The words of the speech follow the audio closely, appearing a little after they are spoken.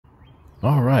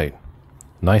All right.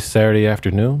 Nice Saturday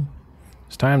afternoon.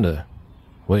 It's time to...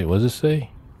 Wait, what does it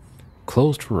say?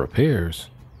 Closed for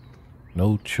repairs.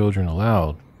 No children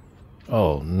allowed.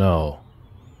 Oh, no.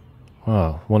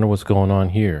 Oh, wonder what's going on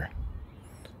here.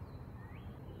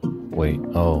 Wait,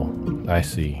 oh, I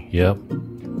see. Yep.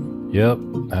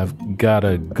 I've got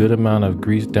a good amount of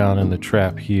grease down in the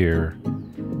trap here.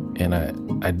 And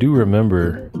I do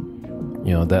remember,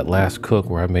 that last cook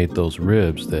where I made those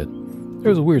ribs, that there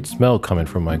was a weird smell coming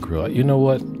from my grill. You know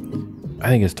what? I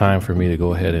think it's time for me to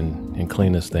go ahead and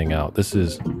clean this thing out. This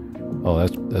is, oh,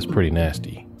 that's pretty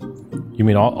nasty. You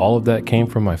mean all of that came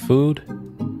from my food?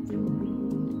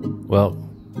 Well,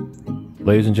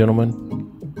 ladies and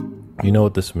gentlemen, you know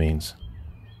what this means.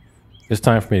 It's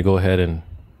time for me to go ahead and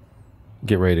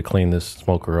get ready to clean this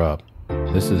smoker up.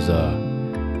 This is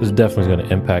definitely going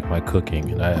to impact my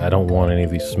cooking, and I don't want any of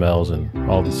these smells and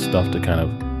all this stuff to kind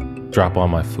of drop on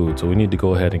my food. So we need to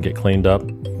go ahead and get cleaned up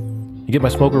and get my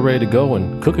smoker ready to go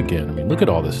and cook again. I mean, look at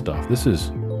all this stuff.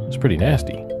 It's pretty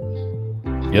nasty.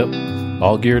 Yep,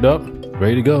 all geared up,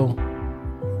 ready to go.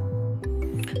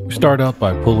 We start out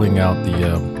by pulling out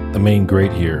the main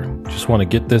grate here. Just want to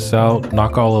get this out,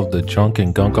 knock all of the junk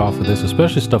and gunk off of this,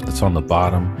 especially stuff that's on the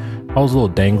bottom. All those little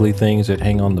dangly things that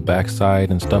hang on the backside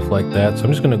and stuff like that. So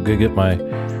I'm just going to get my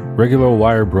regular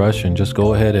wire brush and just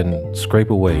go ahead and scrape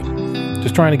away.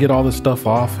 Just trying to get all this stuff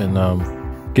off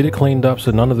and get it cleaned up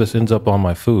so none of this ends up on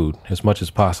my food as much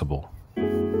as possible.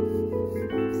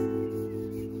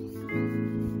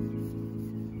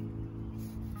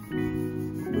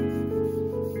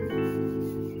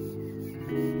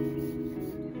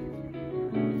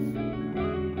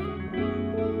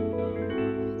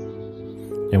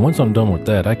 And once I'm done with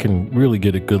that, I can really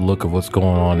get a good look of what's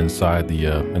going on inside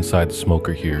the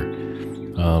smoker here.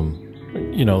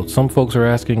 Some folks are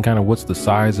asking kind of what's the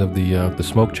size of the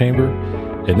smoke chamber,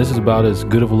 and this is about as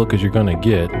good of a look as you're going to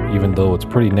get, even though it's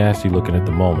pretty nasty looking at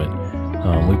the moment.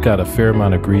 We've got a fair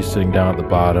amount of grease sitting down at the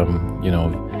bottom.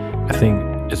 I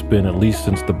think it's been at least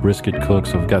since the brisket cooked,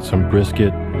 so we've got some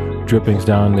brisket drippings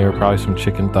down there, probably some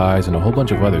chicken thighs and a whole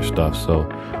bunch of other stuff. So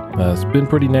it's been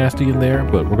pretty nasty in there,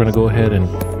 but we're going to go ahead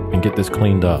and get this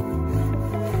cleaned up.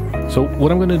 So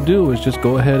what I'm going to do is just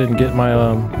go ahead and get my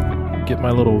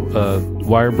little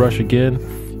wire brush again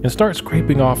and start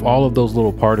scraping off all of those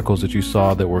little particles that you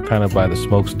saw that were kind of by the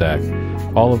smokestack.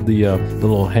 All of the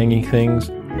little hanging things.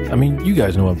 I mean, you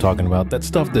guys know what I'm talking about. That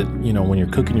stuff that, when you're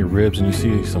cooking your ribs and you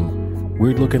see some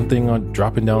weird looking thing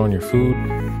dropping down on your food.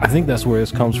 I think that's where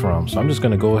this comes from. So I'm just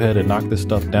going to go ahead and knock this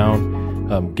stuff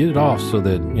down, get it off so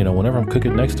that, whenever I'm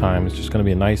cooking next time, it's just going to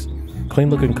be a nice, clean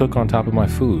looking cook on top of my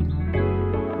food.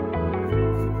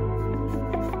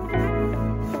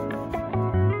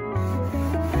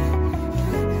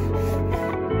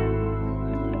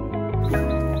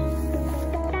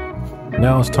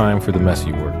 Now it's time for the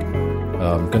messy work.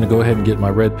 I'm going to go ahead and get my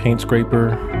red paint scraper,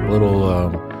 a little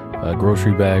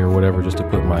grocery bag or whatever, just to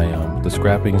put my the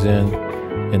scrappings in.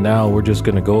 And now we're just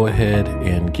going to go ahead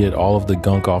and get all of the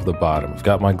gunk off the bottom. I've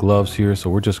got my gloves here, so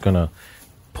we're just going to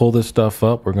pull this stuff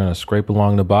up. We're going to scrape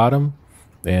along the bottom,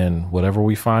 and whatever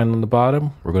we find on the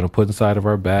bottom, we're going to put inside of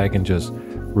our bag and just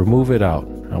remove it out.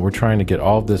 And we're trying to get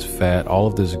all of this fat, all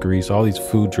of this grease, all these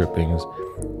food drippings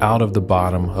out of the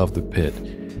bottom of the pit.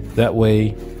 That way,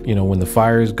 when the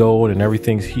fire is going and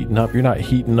everything's heating up, you're not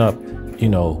heating up,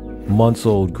 months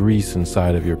old grease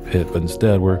inside of your pit, but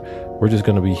instead we're just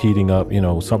going to be heating up,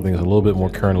 something that's a little bit more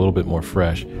current, a little bit more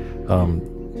fresh.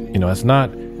 It's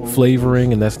not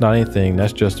flavoring and that's not anything.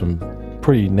 That's just some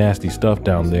pretty nasty stuff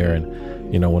down there. And,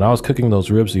 when I was cooking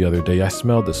those ribs the other day, I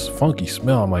smelled this funky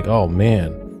smell. I'm like, oh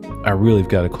man, I really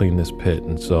got to clean this pit.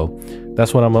 And so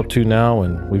that's what I'm up to now.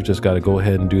 And we've just got to go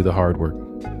ahead and do the hard work.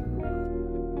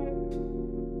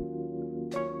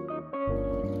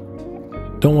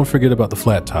 Don't want to forget about the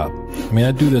flat top. I mean,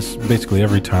 I do this basically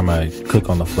every time I cook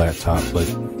on the flat top, but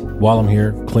while I'm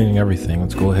here cleaning everything,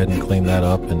 let's go ahead and clean that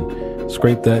up and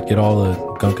scrape that, get all the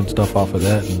gunk and stuff off of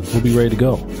that, and we'll be ready to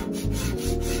go.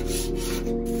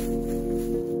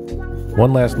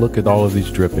 One last look at all of these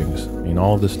drippings. I mean,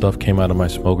 all of this stuff came out of my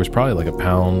smokers, probably like a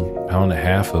pound and a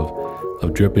half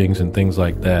of drippings and things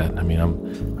like that. I mean,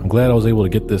 I'm glad I was able to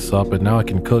get this up, and now I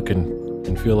can cook and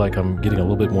feel like I'm getting a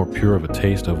little bit more pure of a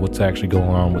taste of what's actually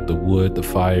going on with the wood, the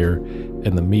fire,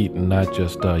 and the meat, and not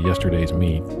just yesterday's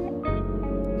meat.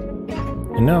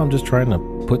 And now I'm just trying to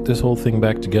put this whole thing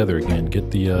back together again,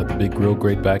 get the big grill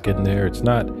grate back in there. It's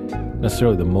not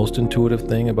necessarily the most intuitive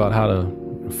thing about how to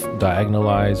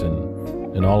diagonalize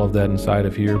and all of that inside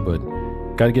of here, but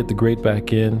got to get the grate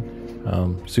back in,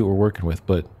 see what we're working with.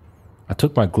 But I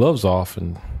took my gloves off,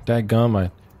 and dadgum,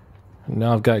 I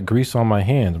Now I've got grease on my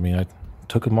hands. I mean, I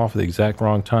took them off at the exact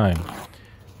wrong time.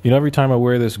 You know, every time I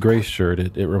wear this gray shirt,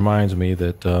 it reminds me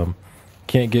that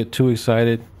can't get too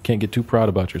excited, can't get too proud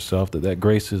about yourself, that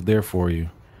grace is there for you.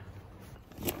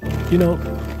 You know,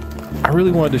 I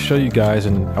really wanted to show you guys,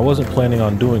 and I wasn't planning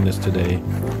on doing this today,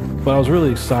 but I was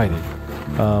really excited.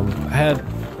 I had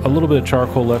a little bit of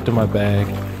charcoal left in my bag,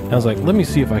 and I was like, let me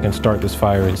see if I can start this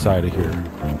fire inside of here.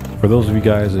 For those of you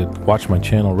guys that watch my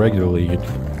channel regularly, you're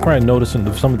probably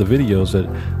noticing some of the videos that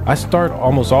I start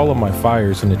almost all of my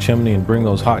fires in the chimney and bring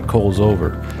those hot coals over.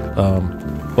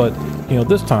 But, you know,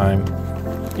 this time,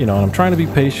 you know, I'm trying to be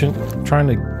patient, trying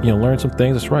to, you know, learn some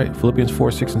things. That's right. Philippians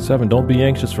 4, 6, and 7. Don't be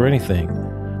anxious for anything.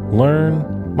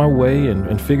 Learn my way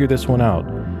and figure this one out.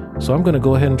 So I'm going to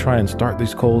go ahead and try and start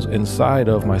these coals inside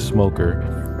of my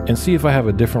smoker and see if I have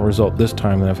a different result this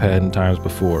time than I've had in times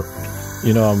before.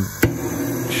 You know,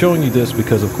 I'm showing you this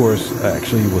because, of course, I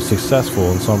actually was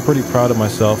successful, and so I'm pretty proud of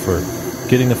myself for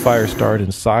getting the fire started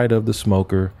inside of the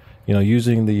smoker, you know,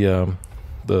 using the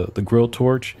grill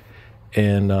torch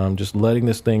and just letting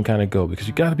this thing kind of go, because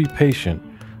you got to be patient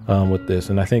with this.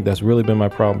 And I think that's really been my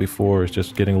problem before, is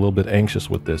just getting a little bit anxious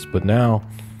with this. But now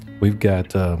we've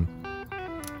got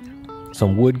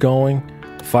some wood going,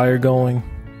 fire going,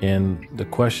 and the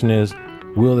question is,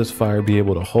 will this fire be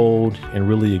able to hold and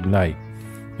really ignite?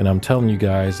 And I'm telling you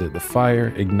guys that the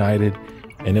fire ignited,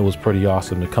 and it was pretty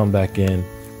awesome to come back in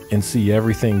and see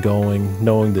everything going,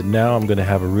 knowing that now I'm going to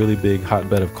have a really big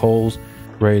hotbed of coals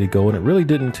ready to go. And it really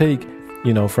didn't take,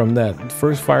 you know, from that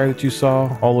first fire that you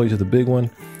saw all the way to the big one,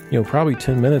 you know, probably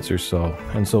 10 minutes or so.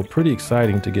 And so pretty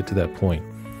exciting to get to that point.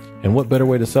 And what better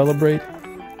way to celebrate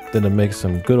than to make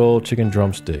some good old chicken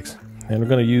drumsticks. And we're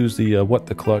going to use the What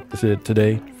the Cluck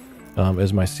today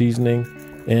as my seasoning.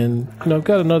 And, you know, I've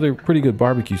got another pretty good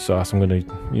barbecue sauce I'm going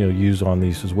to, you know, use on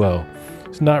these as well.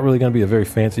 It's not really going to be a very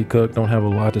fancy cook. Don't have a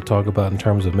lot to talk about in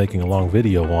terms of making a long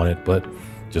video on it, but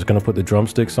just going to put the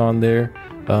drumsticks on there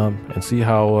and see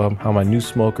how my new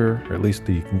smoker, or at least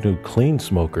the new clean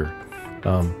smoker,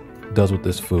 does with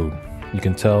this food. You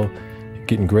can tell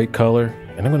getting great color.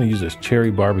 And I'm going to use this cherry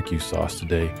barbecue sauce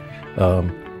today.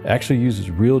 Actually uses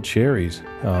real cherries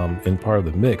in part of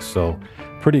the mix. So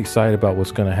pretty excited about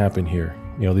what's going to happen here.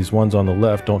 You know, these ones on the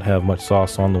left don't have much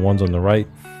sauce on. The ones on the right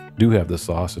do have the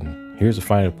sauce. And here's the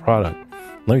final product.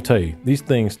 Let me tell you, these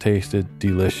things tasted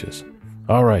delicious.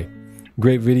 All right.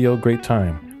 Great video, great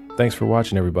time. Thanks for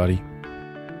watching, everybody.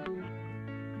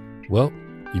 Well,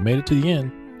 you made it to the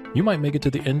end. You might make it to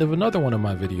the end of another one of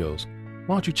my videos.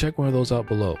 Why don't you check one of those out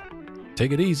below?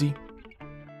 Take it easy.